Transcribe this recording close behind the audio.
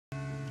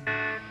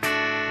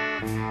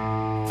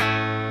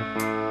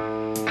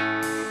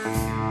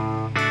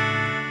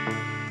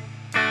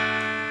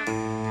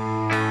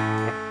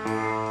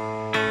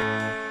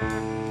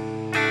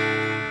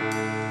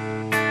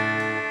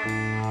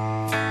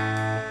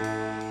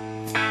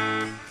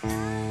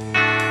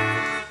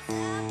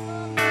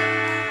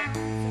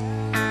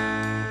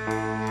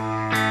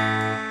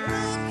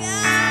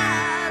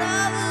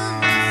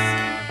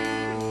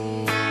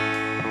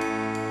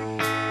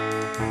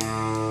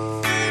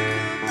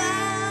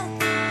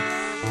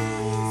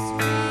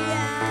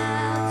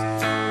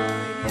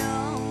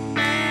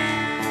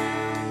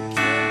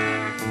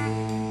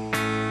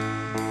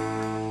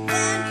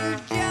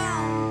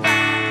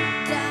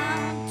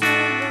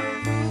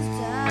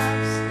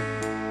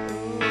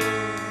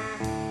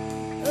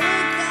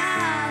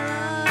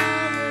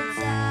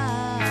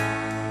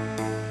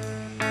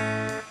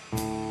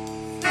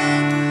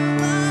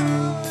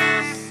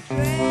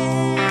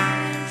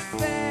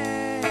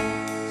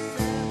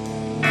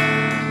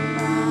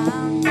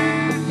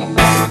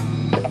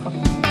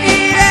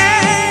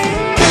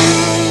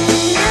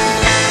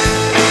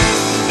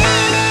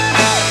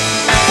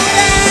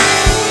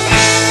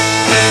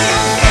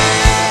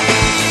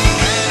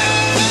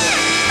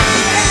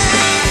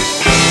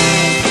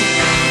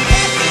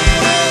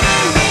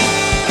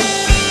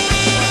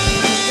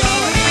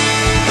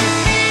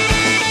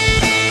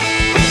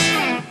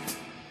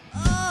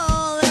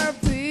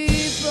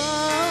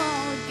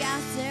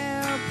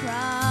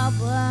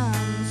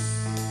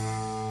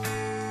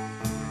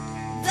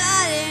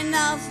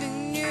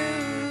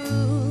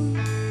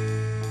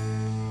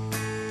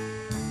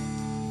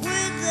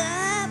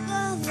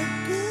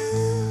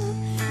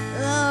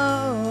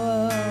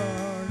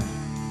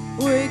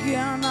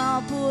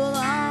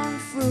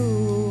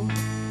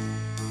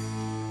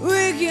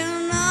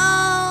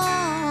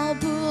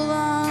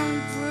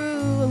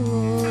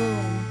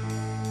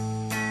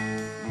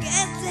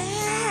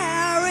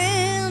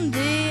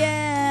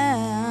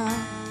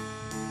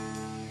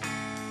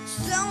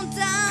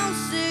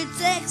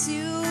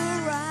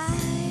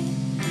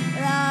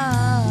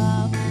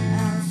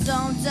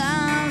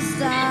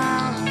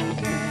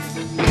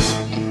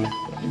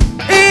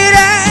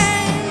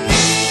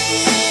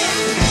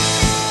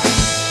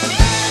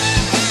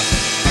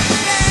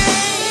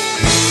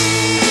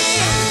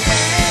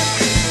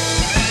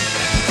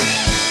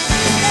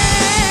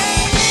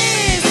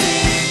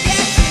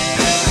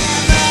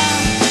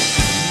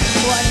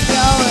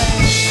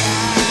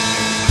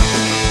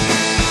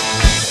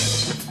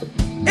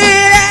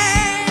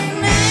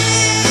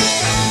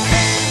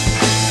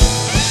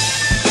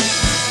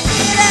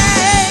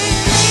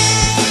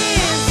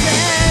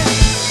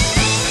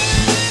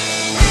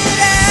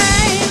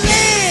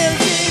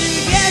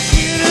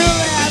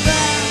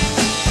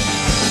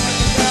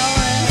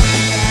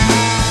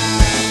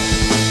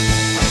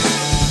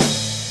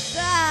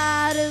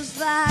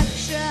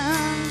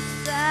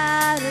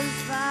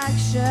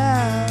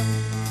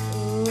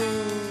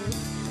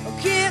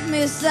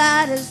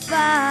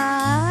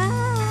Satisfied.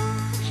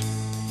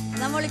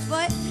 Den var litt for.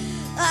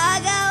 I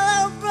got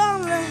love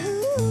from the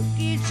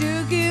hooky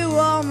chooky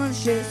woman.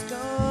 She's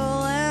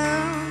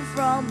calling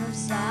from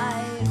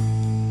inside.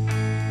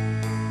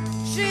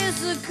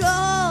 She's a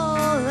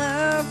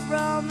caller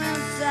from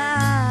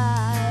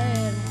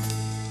inside.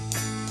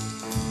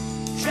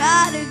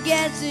 Try to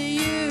get to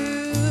you.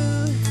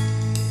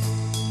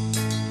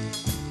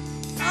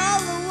 All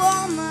the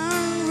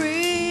woman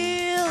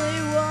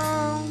really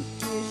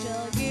wants, you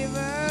shall give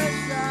her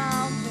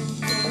something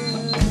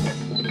too.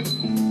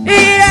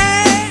 It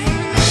ain't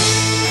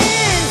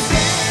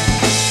easy.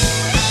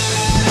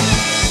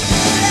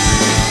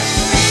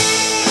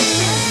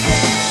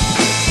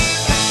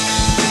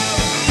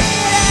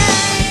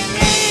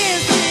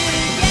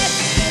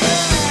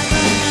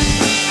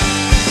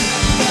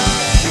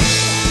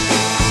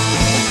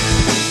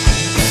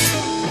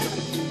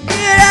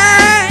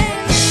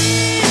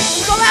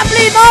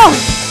 Nå!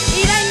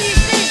 I deg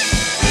nysning!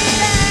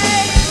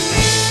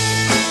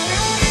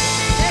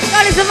 Jeg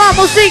skal liksom være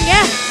med å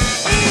synge.